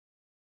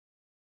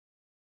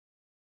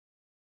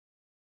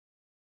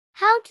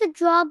How to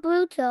draw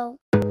Bruto.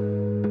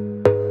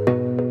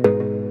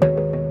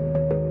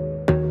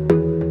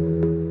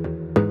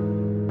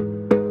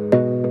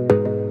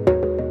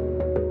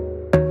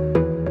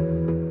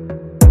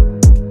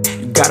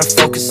 You gotta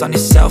focus on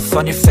yourself,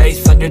 on your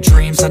faith, on your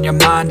dreams, on your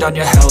mind, on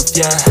your health,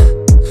 yeah.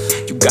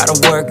 You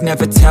gotta work,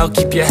 never tell,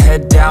 keep your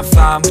head down,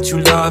 find what you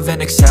love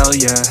and excel,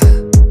 yeah.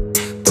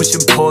 Push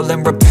and pull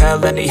and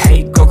repel any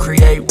hate, go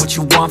create what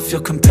you want,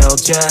 feel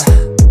compelled, yeah.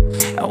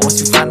 And once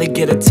you finally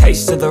get a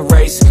taste of the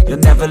race, you'll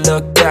never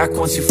look back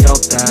once you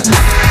felt that.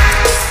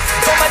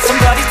 Don't let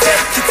somebody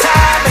take your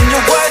time and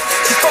your worth,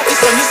 just focus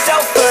on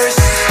yourself first.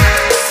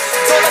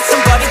 Don't let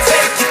somebody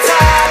take your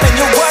time and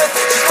your worth,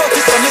 just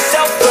focus on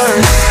yourself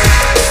first.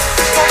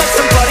 Don't let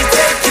somebody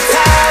take your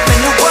time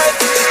and your worth,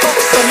 just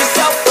focus on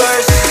yourself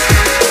first.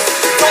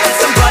 Don't let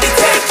somebody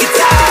take your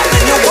time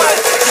and your worth,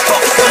 just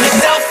focus on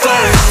yourself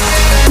first.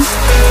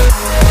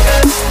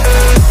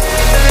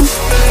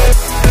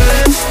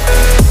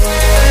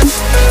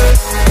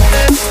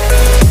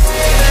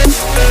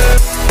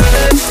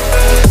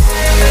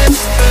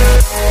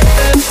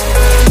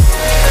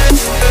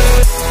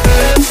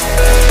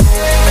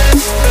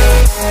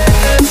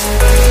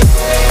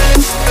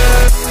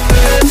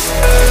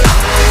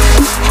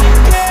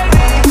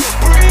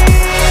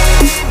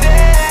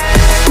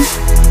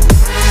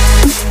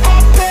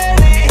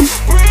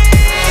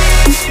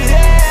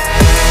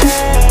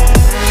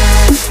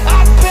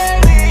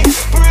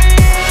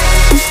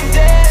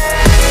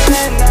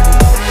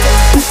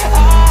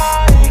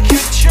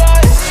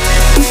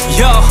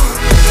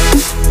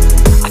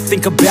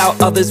 Think about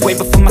others way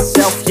before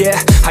myself,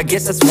 yeah. I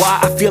guess that's why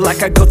I feel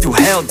like I go through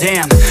hell,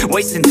 damn.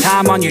 Wasting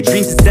time on your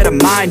dreams instead of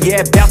mine,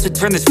 yeah. About to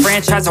turn this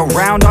franchise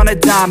around on a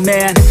dime,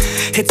 man.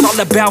 It's all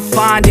about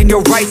finding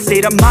your right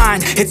state of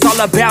mind. It's all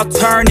about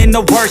turning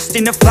the worst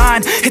into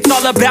fine. It's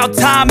all about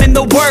time and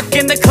the work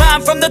and the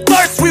climb. From the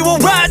thirst we will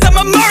rise, I'm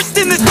immersed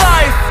in this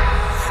life.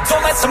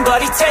 Don't let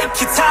somebody take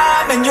your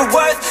time and your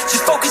worth,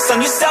 just focus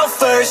on yourself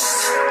first.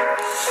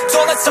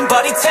 Don't let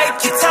somebody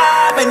take your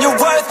time and your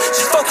worth,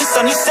 just focus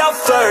on yourself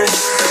first.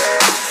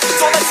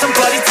 Don't let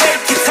somebody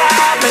take your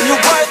time and your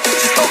worth,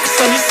 just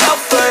focus on yourself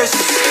first.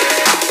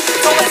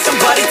 Don't let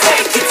somebody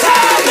take your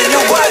time and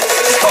your worth,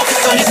 just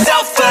focus on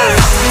yourself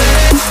first.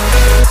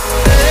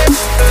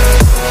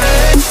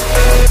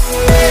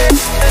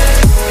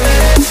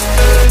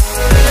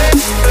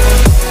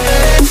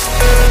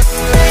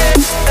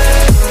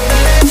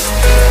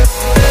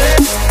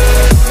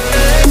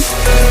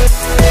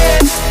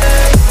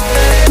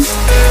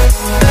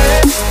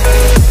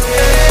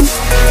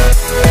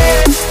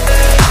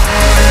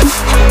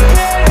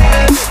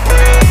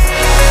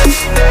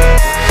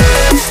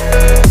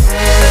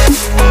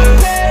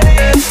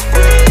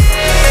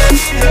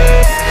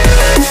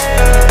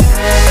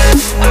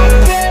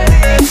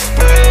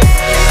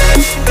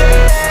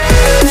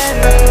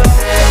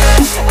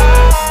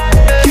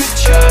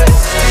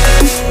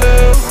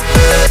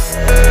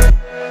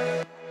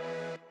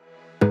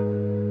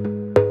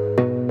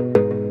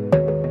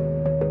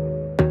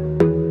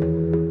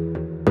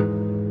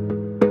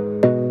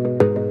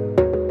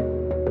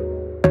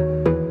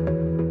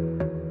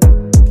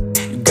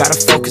 Gotta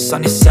focus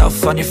on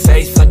yourself, on your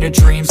faith, on your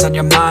dreams, on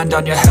your mind,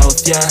 on your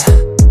health, yeah.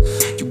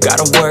 You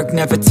gotta work,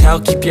 never tell,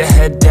 keep your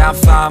head down,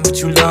 find what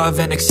you love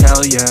and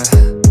excel, yeah.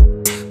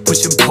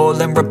 Push and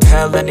pull and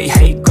repel any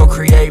hate, go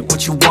create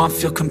what you want,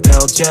 feel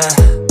compelled, yeah.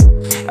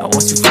 And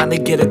once you finally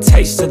get a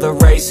taste of the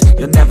race,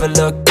 you'll never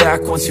look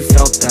back once you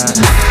felt that.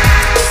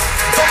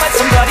 Don't let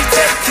somebody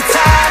take your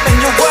time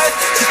and your worth,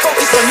 just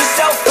focus on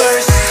yourself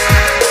first.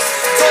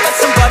 Don't let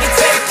somebody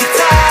take your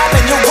time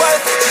and your worth,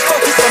 just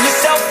focus on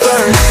yourself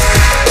first.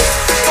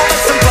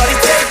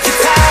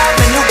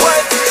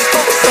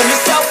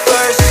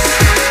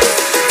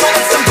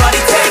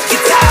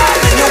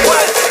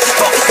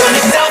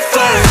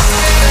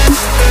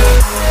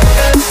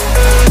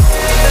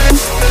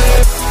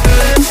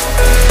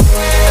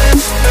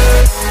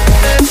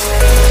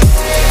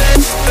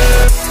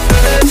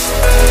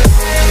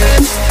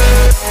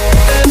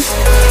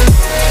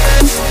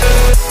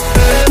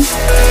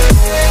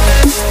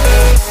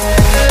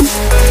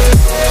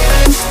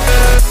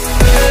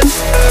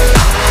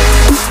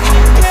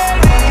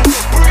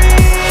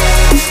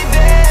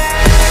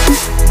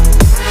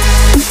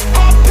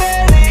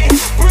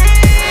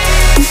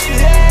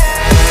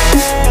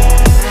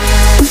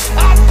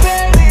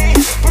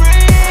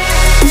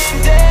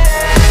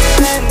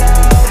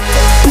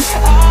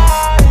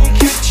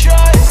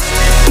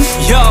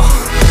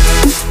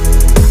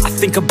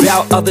 Think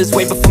about others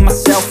way before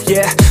myself,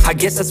 yeah. I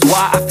guess that's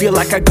why I feel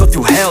like I go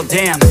through hell,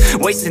 damn.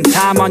 Wasting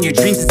time on your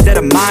dreams instead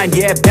of mine,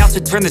 yeah. About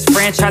to turn this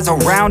franchise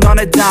around on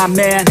a dime,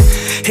 man.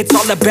 It's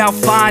all about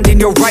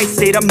finding your right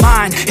state of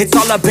mind. It's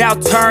all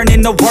about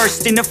turning the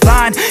worst into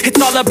fine. It's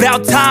all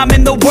about time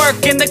and the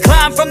work and the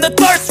climb. From the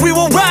thirst we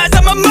will rise,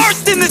 I'm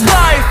immersed in this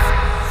life.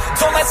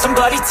 Don't let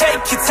somebody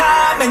take your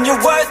time and your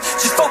worth.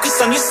 Just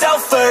focus on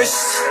yourself first.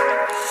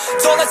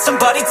 Don't let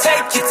somebody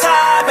take your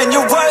time and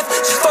your worth.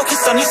 Just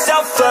focus on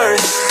yourself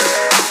first.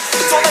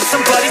 Don't let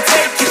somebody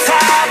take your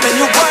time and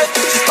your worth.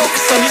 Just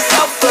focus on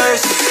yourself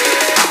first.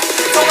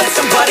 Don't let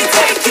somebody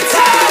take your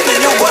time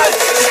and your worth.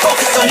 Just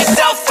focus on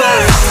yourself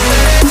first.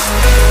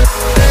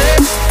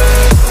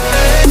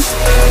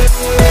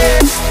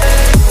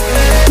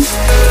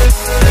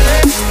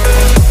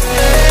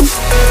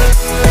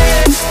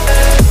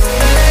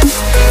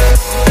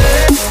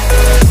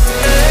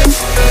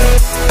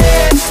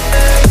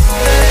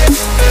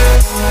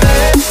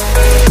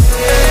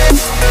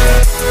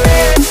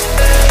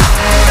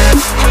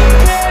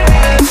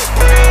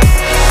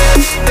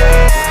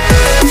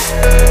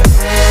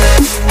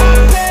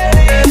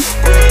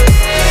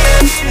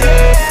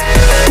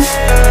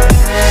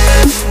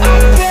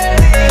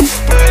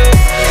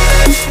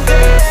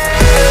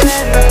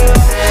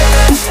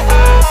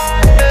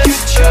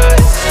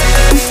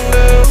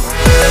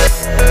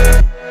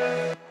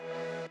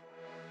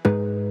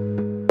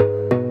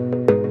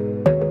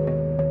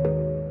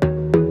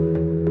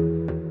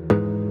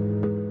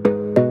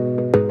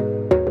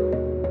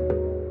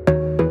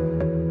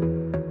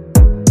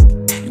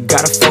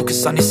 Gotta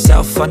focus on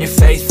yourself, on your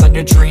faith, on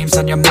your dreams,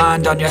 on your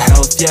mind, on your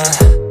health, yeah.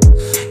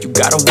 You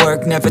gotta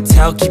work, never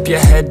tell, keep your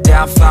head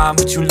down, find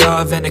what you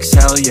love and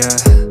excel, yeah.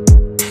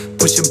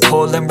 Push and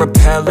pull and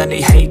repel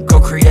any hate, go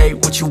create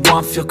what you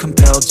want, feel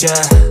compelled,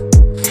 yeah.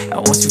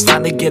 And once you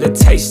finally get a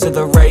taste of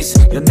the race,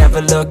 you'll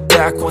never look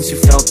back once you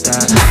felt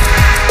that.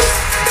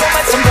 Don't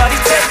let somebody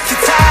take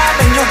your time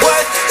and your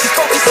worth. Just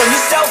focus on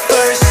yourself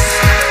first.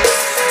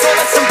 Don't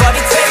let somebody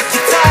take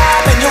your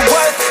time and your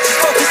worth. Just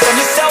focus on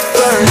yourself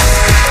first.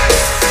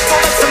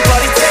 Don't let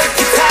somebody take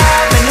your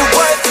time and your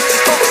worth.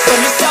 Just focus on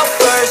yourself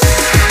first.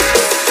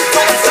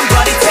 Don't let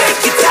somebody take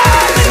your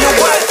time and your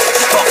worth.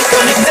 Just focus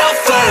on yourself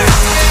first.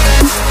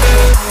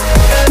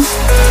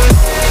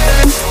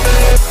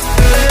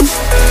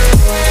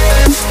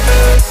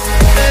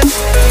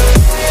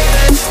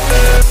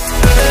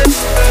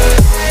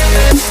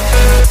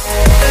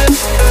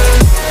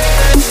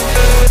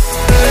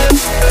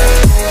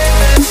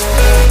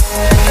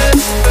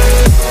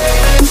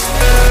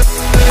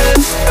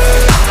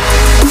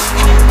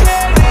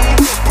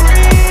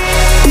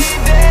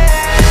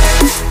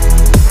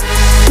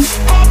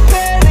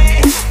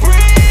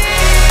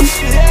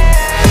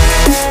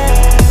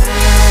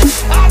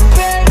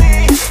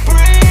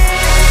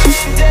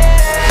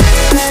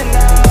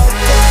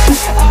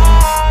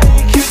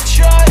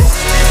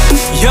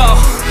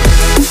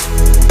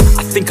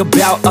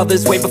 About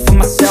others way before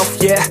myself,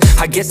 yeah.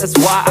 I guess that's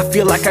why I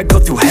feel like I go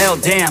through hell,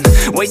 damn.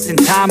 Wasting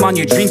time on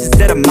your dreams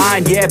instead of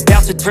mine, yeah.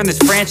 About to turn this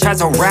franchise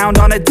around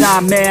on a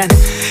dime, man.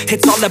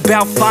 It's all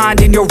about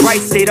finding your right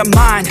state of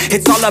mind.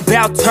 It's all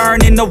about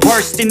turning the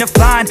worst into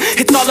fine.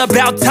 It's all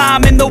about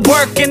time and the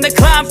work and the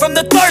climb. From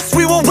the thirst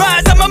we will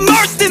rise, I'm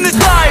immersed in this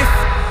life.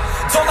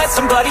 Don't let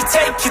somebody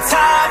take your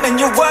time and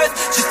your worth.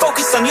 Just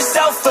focus on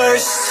yourself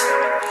first.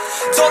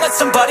 Don't let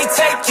somebody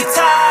take your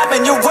time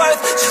and your worth.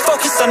 Just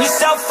focus on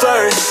yourself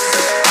first.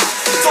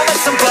 Don't let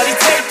somebody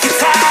take your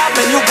time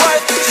and your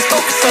worth. Just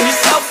focus on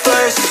yourself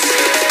first.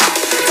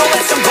 Don't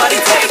let somebody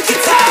take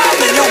your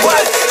time and your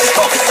worth. Just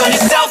focus on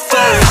yourself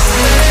first.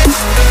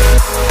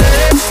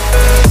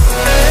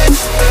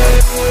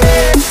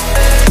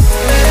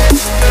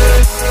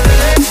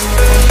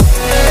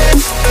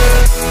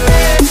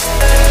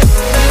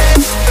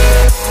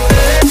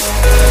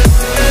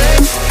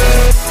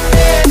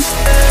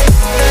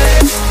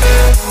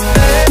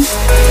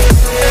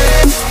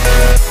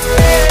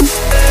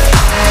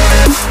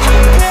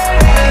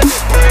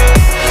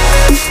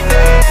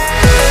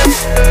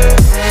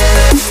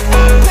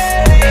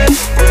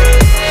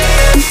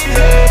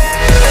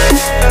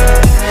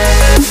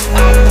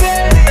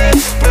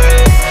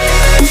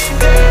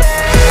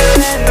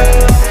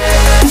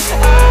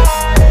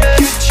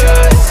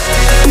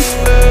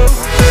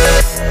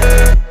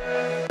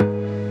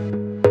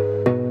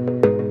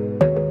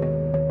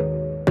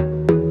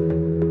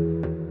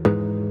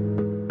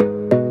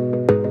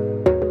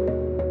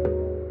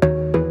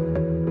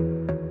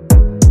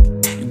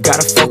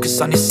 Gotta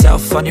focus on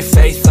yourself, on your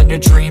faith, on your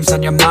dreams,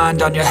 on your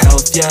mind, on your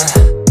health, yeah.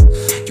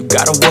 You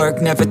gotta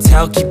work, never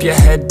tell, keep your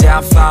head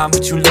down, find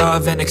what you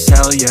love and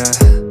excel, yeah.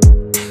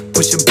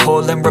 Push and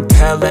pull and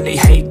repel any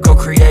hate, go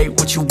create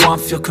what you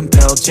want, feel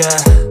compelled, yeah.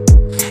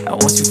 And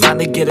once you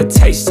finally get a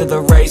taste of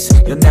the race,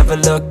 you'll never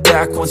look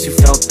back once you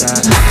felt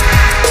that.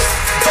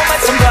 Don't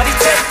let somebody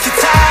take your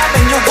time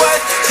and your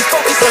worth. Just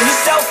focus on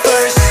yourself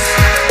first.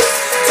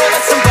 Don't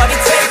let somebody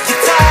take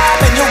your time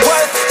and your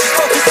worth. Just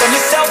focus on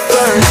yourself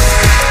first.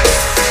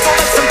 Don't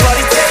let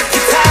somebody take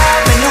your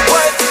time and your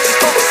worth. Just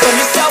focus on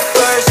yourself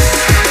first.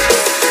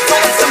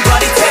 Don't let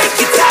somebody take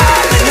your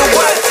time and your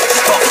worth.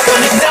 Just focus on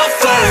yourself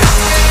first.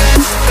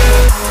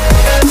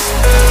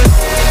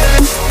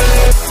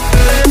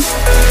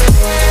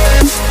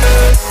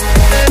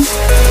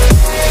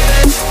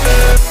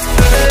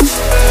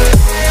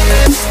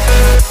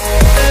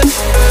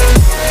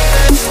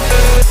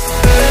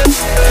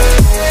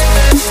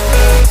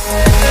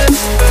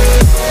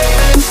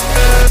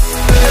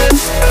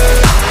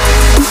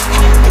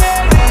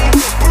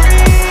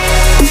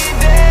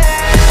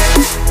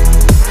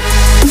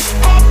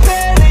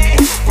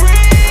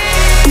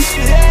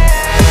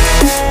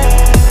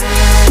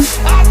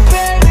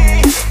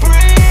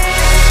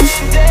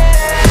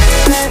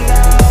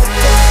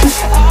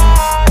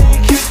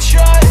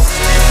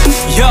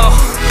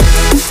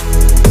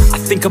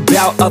 think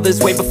about others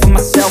way before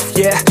myself,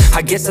 yeah.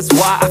 I guess that's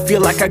why I feel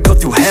like I go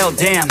through hell,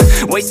 damn.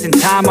 Wasting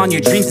time on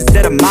your dreams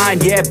instead of mine,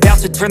 yeah. About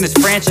to turn this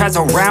franchise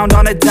around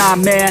on a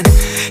dime, man.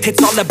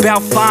 It's all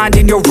about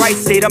finding your right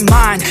state of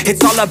mind.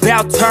 It's all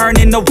about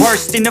turning the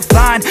worst into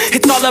fine.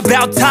 It's all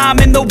about time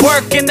and the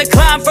work and the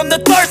climb. From the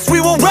thirst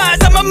we will rise,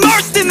 I'm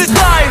immersed in this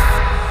life.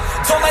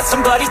 Don't let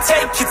somebody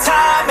take your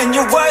time and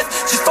your worth.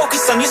 Just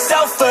focus on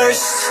yourself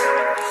first.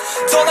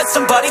 Don't let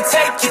somebody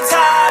take your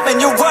time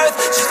and your worth.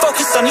 Just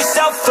focus on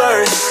yourself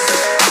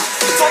first.